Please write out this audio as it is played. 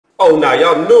Oh, now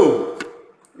y'all knew.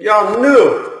 Y'all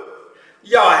knew.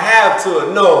 Y'all have to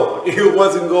have known it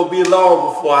wasn't going to be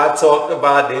long before I talked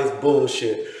about this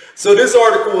bullshit. So this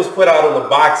article was put out on the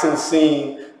boxing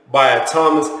scene by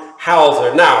Thomas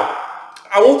Hauser. Now,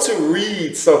 I want to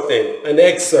read something, an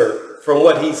excerpt from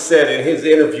what he said in his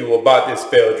interview about this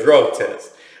failed drug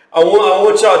test. I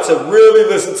want y'all to really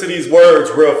listen to these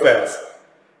words real fast.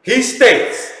 He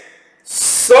states,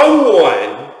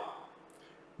 someone,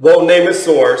 won't name a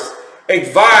source,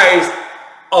 advised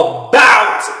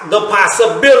about the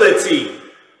possibility.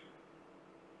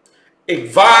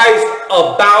 Advised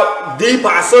about the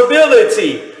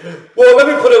possibility. Well, let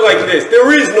me put it like this.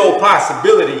 There is no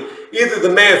possibility. Either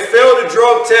the man failed a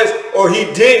drug test or he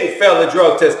didn't fail a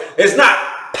drug test. It's not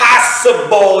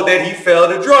possible that he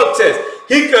failed a drug test.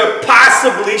 He could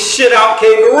possibly shit out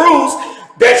kangaroos,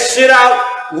 that shit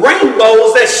out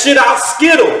rainbows, that shit out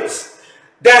Skittles.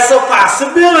 That's a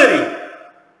possibility.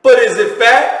 But is it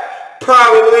fact?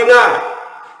 Probably not.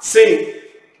 See,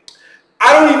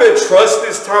 I don't even trust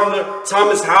this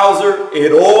Thomas Hauser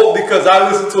at all because I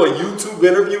listened to a YouTube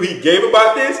interview he gave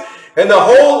about this. And the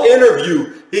whole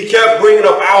interview, he kept bringing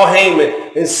up Al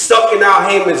Heyman and sucking Al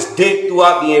Heyman's dick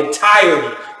throughout the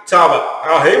entirety. Talking about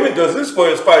Al Heyman does this for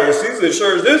his fighters. He's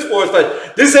insures this for his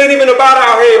fighters. This ain't even about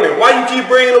Al Heyman. Why you keep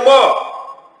bringing him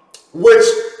up? Which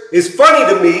is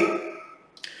funny to me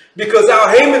because Al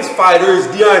Heyman's fighter is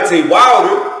Deontay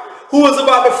Wilder, who is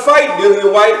about to fight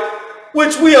Dillian Whyte,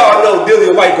 which we all know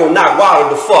Dillian Whyte gonna knock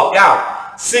Wilder the fuck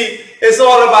out. See, it's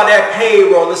all about that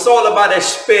payroll. It's all about that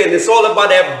spend. It's all about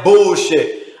that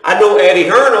bullshit. I know Eddie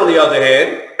Hearn, on the other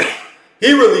hand,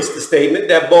 he released a statement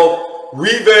that both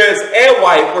Rivas and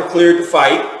Whyte were cleared to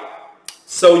fight.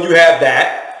 So you have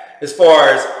that. As far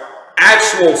as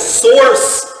actual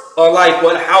source, like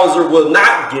what Hauser will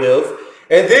not give.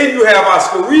 And then you have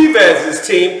Oscar Rivas'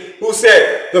 team, who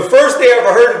said the first they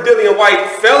ever heard of Dillian Whyte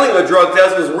failing a drug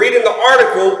test was reading the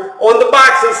article on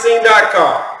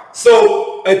theboxingscene.com.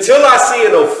 So until I see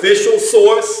an official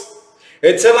source,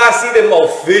 until I see them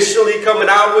officially coming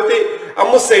out with it, I'm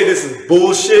going to say this is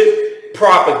bullshit,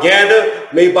 propaganda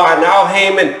made by an Al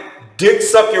Heyman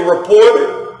dick-sucking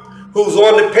reporter who's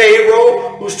on the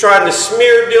payroll, who's trying to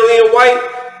smear Dillian Whyte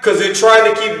because they're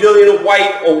trying to keep Dillian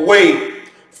Whyte away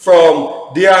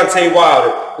from Deontay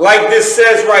Wilder. Like this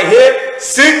says right here,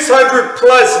 600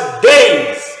 plus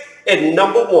days at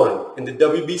 #1 in the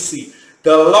WBC.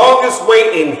 The longest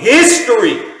wait in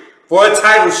history for a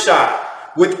title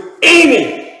shot with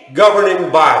any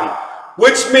governing body,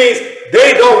 which means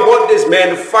they don't want this man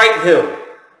to fight him.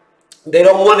 They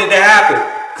don't want it to happen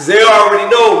because they already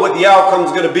know what the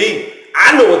outcome's going to be.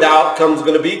 I know what the outcome's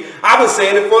going to be. I've been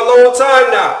saying it for a long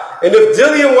time now. And if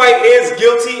Dillian Whyte is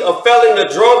guilty of failing a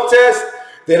drug test,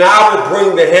 then I will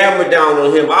bring the hammer down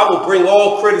on him. I will bring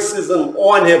all criticism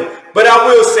on him. But I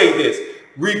will say this.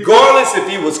 Regardless if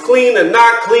he was clean or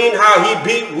not clean, how he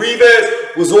beat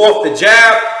Rivas was off the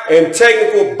jab and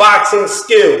technical boxing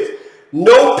skills.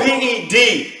 No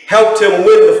PED helped him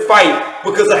win the fight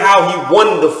because of how he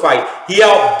won the fight. He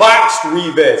outboxed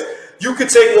Rivas. You could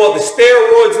take all the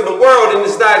steroids in the world and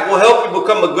it's not going to help you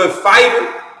become a good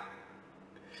fighter.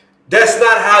 That's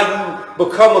not how you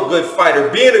become a good fighter.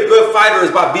 Being a good fighter is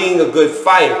by being a good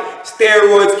fighter.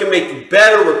 Steroids can make you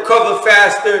better, recover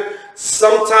faster.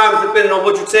 Sometimes, depending on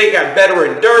what you take, have better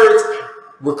endurance,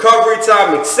 recovery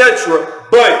time, etc.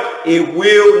 But it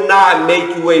will not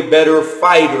make you a better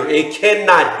fighter. It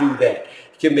cannot do that.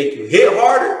 It can make you hit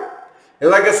harder. And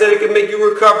like I said, it can make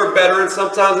you recover better and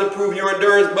sometimes improve your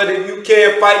endurance. But if you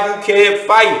can't fight, you can't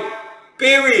fight.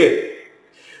 Period.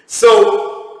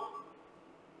 So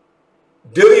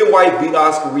Dillian Whyte beat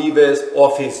Oscar Rivas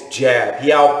off his jab.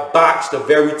 He outboxed a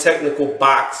very technical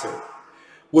boxer,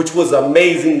 which was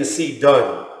amazing to see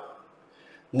done.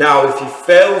 Now, if he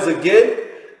fails again,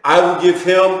 I will give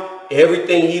him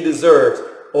everything he deserves.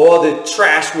 All the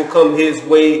trash will come his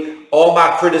way. All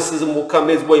my criticism will come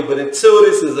his way. But until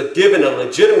this is a given, a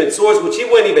legitimate source, which he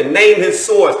wouldn't even name his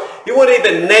source. He wouldn't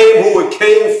even name who it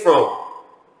came from.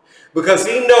 Because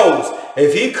he knows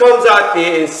if he comes out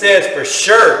there and says for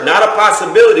sure, not a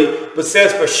possibility, but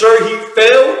says for sure he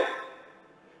failed,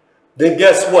 then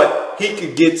guess what? He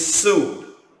could get sued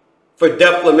for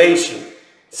defamation.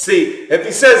 See, if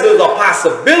he says there's a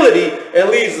possibility and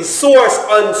leaves the source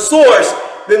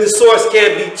unsourced, then the source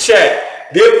can't be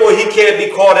checked. Therefore, he can't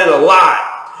be caught in a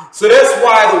lie. So that's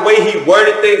why the way he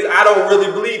worded things, I don't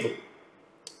really believe him.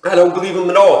 I don't believe him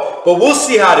at all. But we'll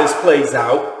see how this plays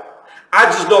out. I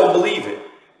just don't believe it.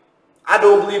 I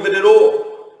don't believe it at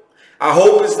all. I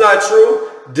hope it's not true.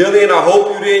 Dillian, I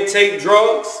hope you didn't take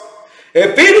drugs.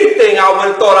 If anything, I would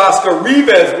have thought Oscar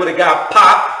Rivas would have got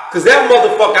popped Because that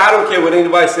motherfucker, I don't care what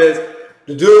anybody says.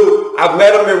 The dude, I've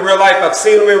met him in real life. I've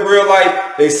seen him in real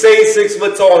life. They say he's 6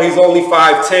 foot tall. He's only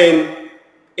 5'10".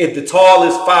 If the tall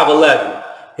is 5'11".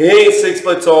 He ain't 6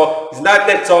 foot tall. He's not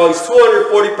that tall. He's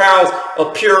 240 pounds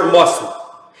of pure muscle.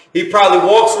 He probably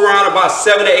walks around about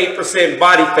 7 to 8%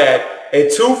 body fat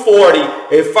and 240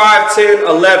 and 5'10",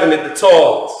 11 at the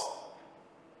tallest.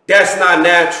 That's not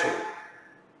natural.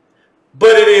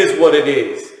 But it is what it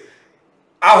is.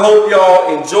 I hope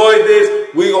y'all enjoyed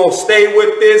this. We're going to stay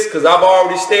with this because I've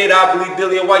already stated I believe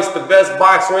Dillian Whyte's the best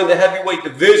boxer in the heavyweight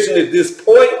division at this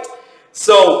point.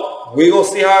 So we're going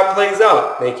to see how it plays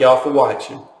out. Thank y'all for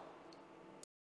watching.